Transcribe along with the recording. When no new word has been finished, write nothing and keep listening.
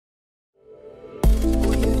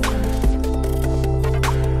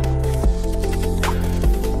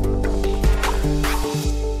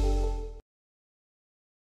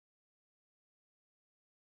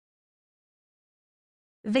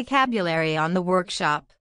Vocabulary on the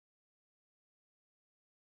workshop.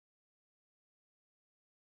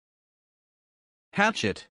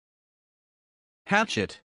 Hatchet.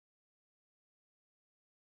 Hatchet.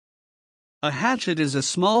 A hatchet is a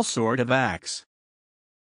small sort of axe.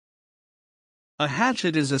 A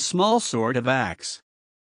hatchet is a small sort of axe.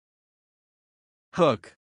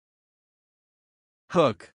 Hook.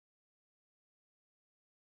 Hook.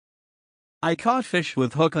 I caught fish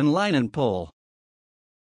with hook and line and pole.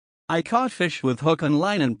 I caught fish with hook and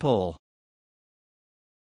line and pole.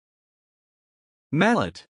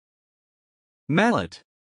 Mallet. Mallet.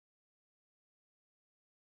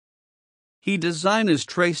 He design is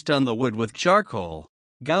traced on the wood with charcoal,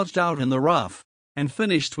 gouged out in the rough, and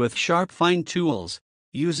finished with sharp fine tools,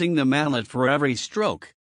 using the mallet for every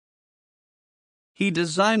stroke. He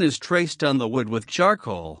design is traced on the wood with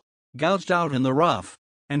charcoal, gouged out in the rough,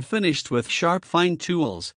 and finished with sharp fine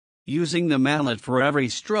tools, using the mallet for every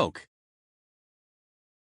stroke.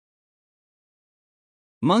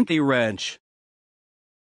 Monkey wrench.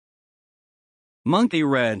 Monkey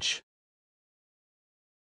wrench.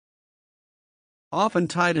 Often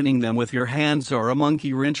tightening them with your hands or a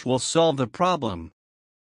monkey wrench will solve the problem.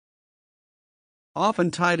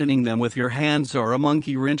 Often tightening them with your hands or a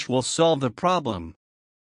monkey wrench will solve the problem.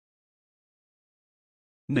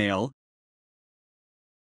 Nail.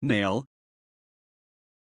 Nail.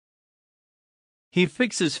 He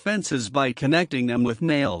fixes fences by connecting them with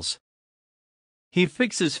nails. He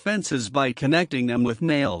fixes fences by connecting them with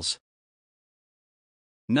nails.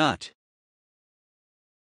 Nut.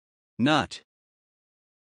 Nut.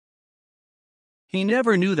 He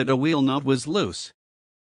never knew that a wheel nut was loose.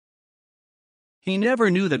 He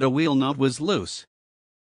never knew that a wheel nut was loose.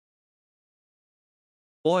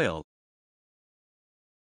 Oil.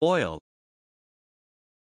 Oil.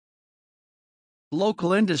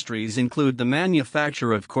 Local industries include the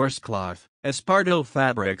manufacture of coarse cloth, esparto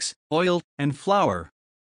fabrics, oil, and flour.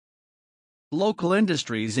 Local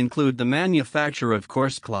industries include the manufacture of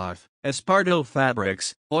coarse cloth, esparto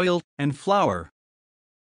fabrics, oil, and flour.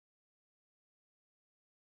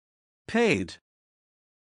 Paid.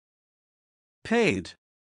 Paid.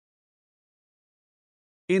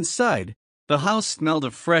 Inside, the house smelled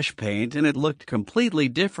of fresh paint and it looked completely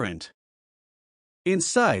different.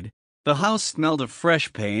 Inside, the house smelled of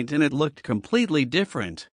fresh paint and it looked completely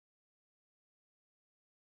different.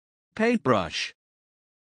 Paintbrush.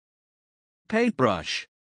 Paintbrush.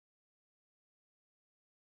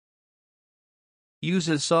 Use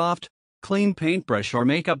a soft, clean paintbrush or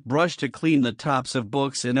makeup brush to clean the tops of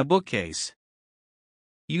books in a bookcase.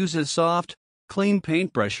 Use a soft, clean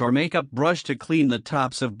paintbrush or makeup brush to clean the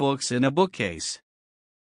tops of books in a bookcase.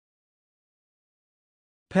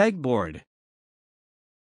 Pegboard.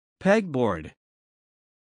 Pegboard.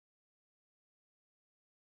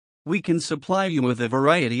 We can supply you with a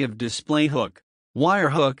variety of display hook,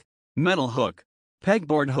 wire hook, metal hook,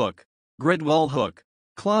 pegboard hook, grid wall hook,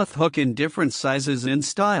 cloth hook in different sizes and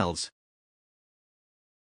styles.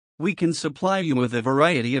 We can supply you with a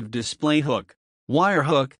variety of display hook, wire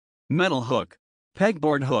hook, metal hook,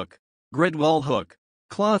 pegboard hook, grid wall hook,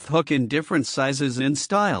 cloth hook in different sizes and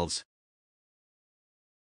styles.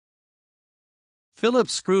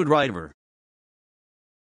 Phillips screwdriver.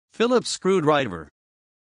 Phillips screwdriver.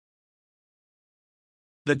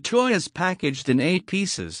 The toy is packaged in 8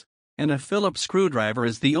 pieces, and a Phillips screwdriver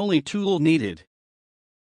is the only tool needed.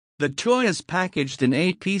 The toy is packaged in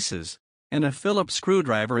 8 pieces, and a Phillips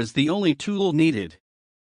screwdriver is the only tool needed.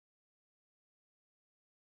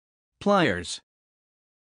 Pliers.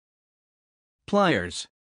 Pliers.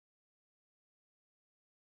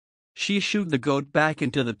 She shooed the goat back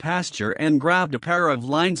into the pasture and grabbed a pair of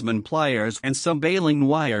linesman pliers and some baling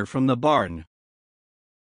wire from the barn.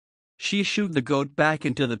 She shooed the goat back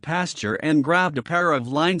into the pasture and grabbed a pair of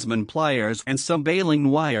linesman pliers and some baling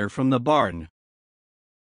wire from the barn.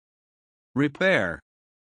 Repair.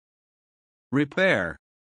 Repair.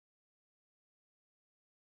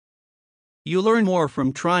 You learn more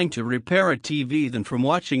from trying to repair a TV than from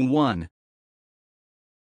watching one.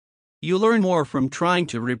 You learn more from trying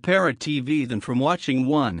to repair a TV than from watching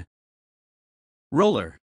one.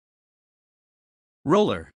 Roller.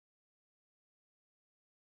 Roller.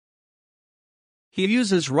 He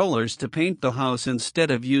uses rollers to paint the house instead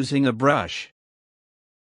of using a brush.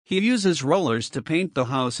 He uses rollers to paint the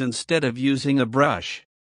house instead of using a brush.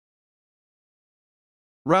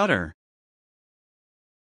 Router.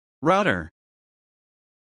 Router.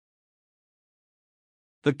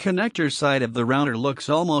 The connector side of the router looks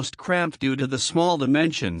almost cramped due to the small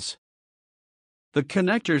dimensions. The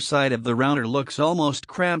connector side of the router looks almost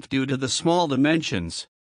cramped due to the small dimensions.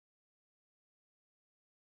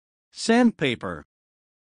 Sandpaper.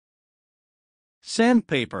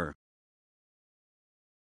 Sandpaper.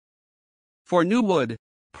 For new wood,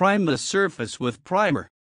 prime the surface with primer,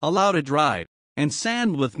 allow to dry, and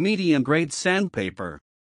sand with medium-grade sandpaper.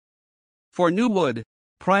 For new wood,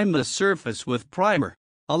 prime the surface with primer,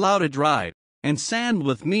 allow to dry, and sand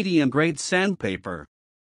with medium-grade sandpaper.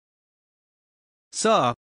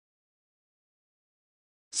 Saw.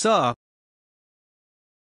 Saw.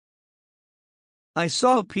 I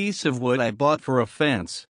saw a piece of wood I bought for a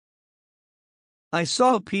fence. I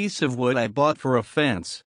saw a piece of wood I bought for a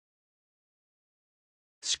fence.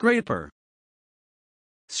 Scraper.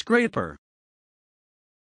 Scraper.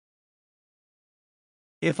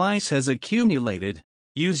 If ice has accumulated,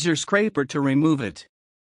 use your scraper to remove it.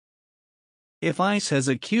 If ice has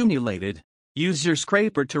accumulated, use your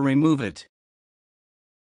scraper to remove it.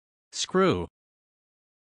 Screw.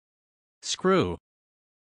 Screw.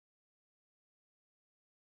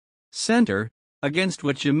 Center, against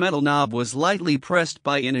which a metal knob was lightly pressed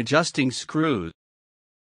by an adjusting screw.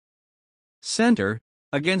 Center,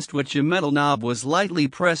 against which a metal knob was lightly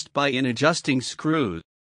pressed by an adjusting screw.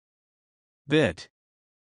 Bit.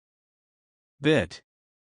 Bit.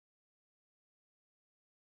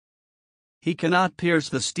 He cannot pierce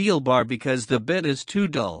the steel bar because the bit is too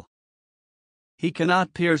dull. He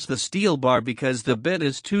cannot pierce the steel bar because the bit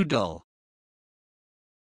is too dull.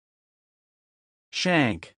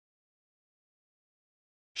 Shank.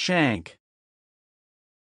 Shank.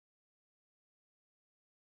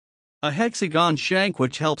 A hexagon shank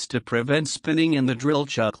which helps to prevent spinning in the drill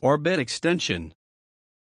chuck or bit extension.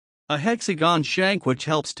 A hexagon shank which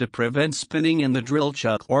helps to prevent spinning in the drill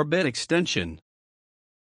chuck or bit extension.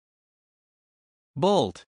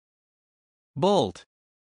 Bolt. Bolt.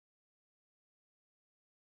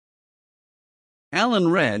 Allen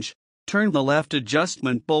wrench, turn the left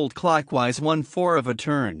adjustment bolt clockwise 1/4 of a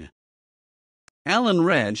turn. Allen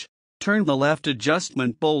wrench, turn the left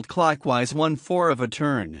adjustment bolt clockwise 1/4 of a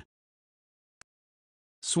turn.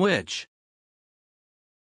 Switch.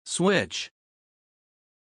 Switch.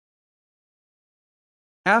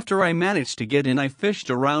 After I managed to get in, I fished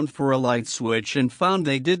around for a light switch and found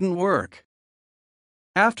they didn't work.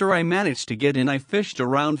 After I managed to get in, I fished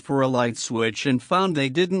around for a light switch and found they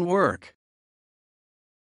didn't work.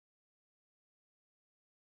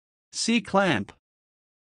 C-clamp.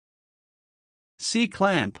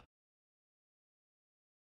 C-clamp.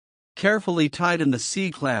 Carefully tighten the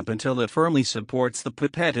C-clamp until it firmly supports the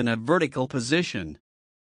pipette in a vertical position.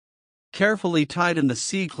 Carefully tighten the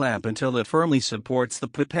C-clamp until it firmly supports the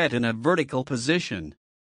pipette in a vertical position.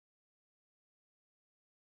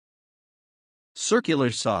 Circular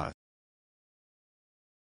saw.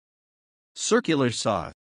 Circular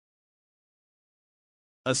saw.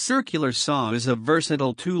 A circular saw is a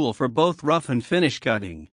versatile tool for both rough and finish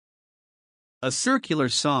cutting. A circular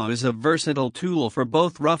saw is a versatile tool for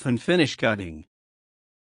both rough and finish cutting.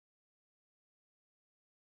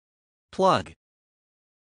 Plug.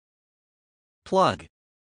 Plug.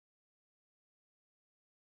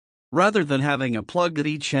 Rather than having a plug at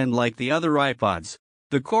each end like the other iPods,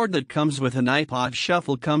 the cord that comes with an iPod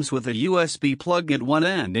Shuffle comes with a USB plug at one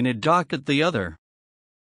end and a dock at the other.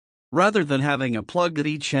 Rather than having a plug at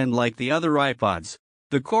each end like the other iPods,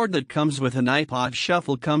 the cord that comes with an iPod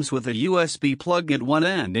Shuffle comes with a USB plug at one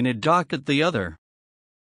end and a dock at the other.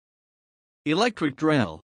 Electric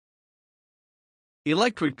drill.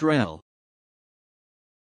 Electric drill.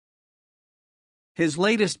 His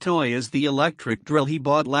latest toy is the electric drill he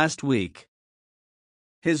bought last week.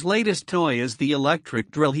 His latest toy is the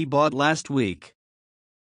electric drill he bought last week.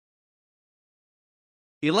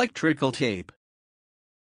 Electrical tape.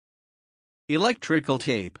 Electrical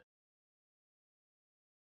tape.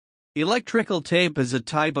 Electrical tape is a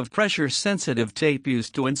type of pressure-sensitive tape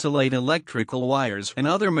used to insulate electrical wires and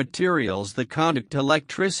other materials that conduct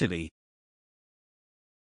electricity.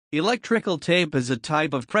 Electrical tape is a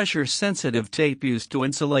type of pressure-sensitive tape used to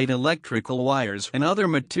insulate electrical wires and other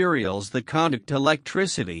materials that conduct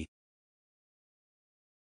electricity.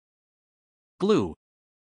 Glue.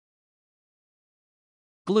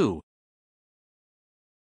 Glue.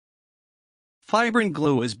 Fibrin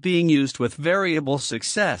glue is being used with variable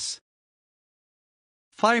success.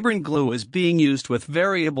 Fibrin glue is being used with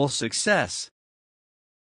variable success.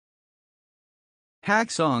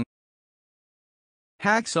 Hacksaw.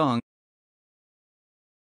 Hacksaw.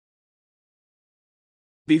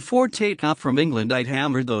 Before takeoff from England, I'd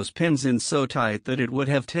hammered those pins in so tight that it would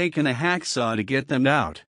have taken a hacksaw to get them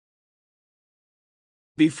out.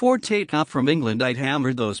 Before takeoff from England, I'd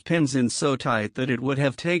hammered those pins in so tight that it would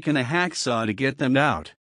have taken a hacksaw to get them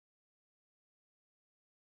out.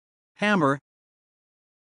 Hammer.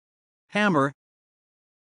 hammer.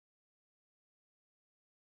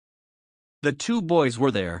 The two boys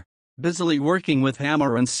were there, busily working with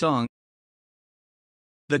hammer and song.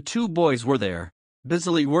 The two boys were there,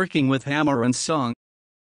 busily working with hammer and song.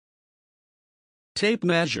 Tape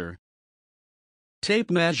measure.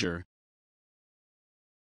 Tape measure.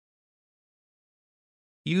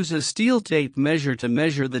 Use a steel tape measure to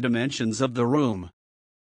measure the dimensions of the room.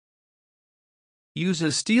 Use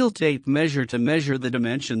a steel tape measure to measure the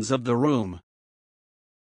dimensions of the room.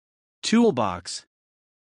 Toolbox.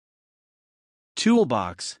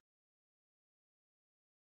 Toolbox.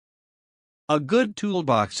 A good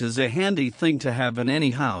toolbox is a handy thing to have in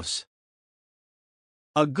any house.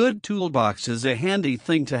 A good toolbox is a handy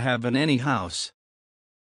thing to have in any house.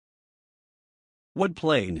 Wood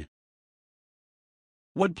plane.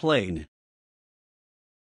 Wood plane.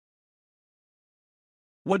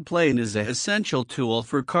 Wood plane is an essential tool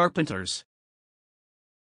for carpenters.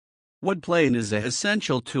 Wood plane is an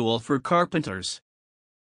essential tool for carpenters.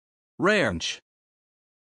 Wrench.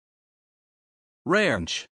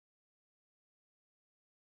 Wrench.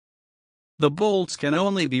 The bolts can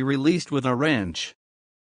only be released with a wrench.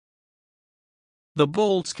 The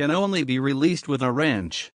bolts can only be released with a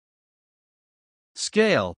wrench.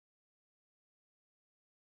 Scale.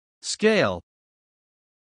 Scale.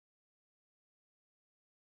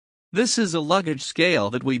 This is a luggage scale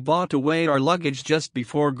that we bought to weigh our luggage just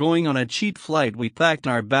before going on a cheap flight. We packed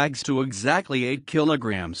our bags to exactly 8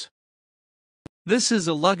 kilograms. This is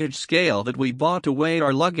a luggage scale that we bought to weigh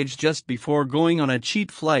our luggage just before going on a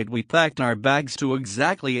cheap flight. We packed our bags to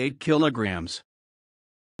exactly 8 kilograms.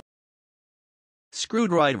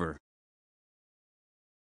 Screwdriver.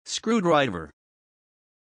 Screwdriver.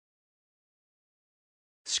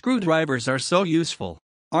 Screwdrivers are so useful,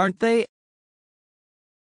 aren't they?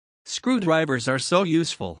 Screwdrivers are so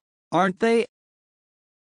useful, aren't they?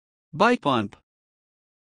 Bike pump.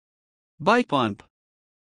 Bike pump.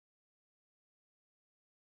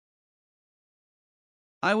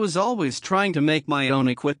 I was always trying to make my own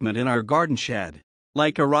equipment in our garden shed,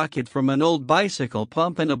 like a rocket from an old bicycle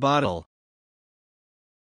pump in a bottle.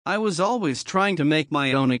 I was always trying to make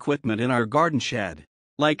my own equipment in our garden shed,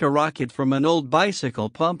 like a rocket from an old bicycle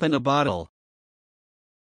pump in a bottle.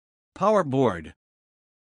 Power board.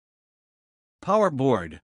 Power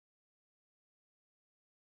board.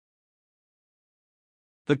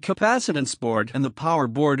 The capacitance board and the power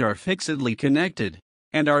board are fixedly connected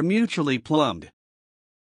and are mutually plumbed.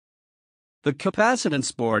 The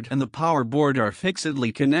capacitance board and the power board are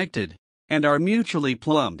fixedly connected and are mutually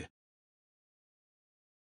plumbed.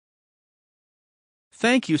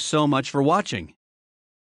 Thank you so much for watching.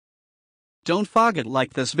 Don't forget to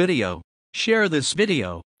like this video, share this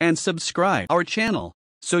video, and subscribe our channel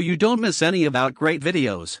so you don't miss any of our great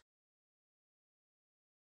videos.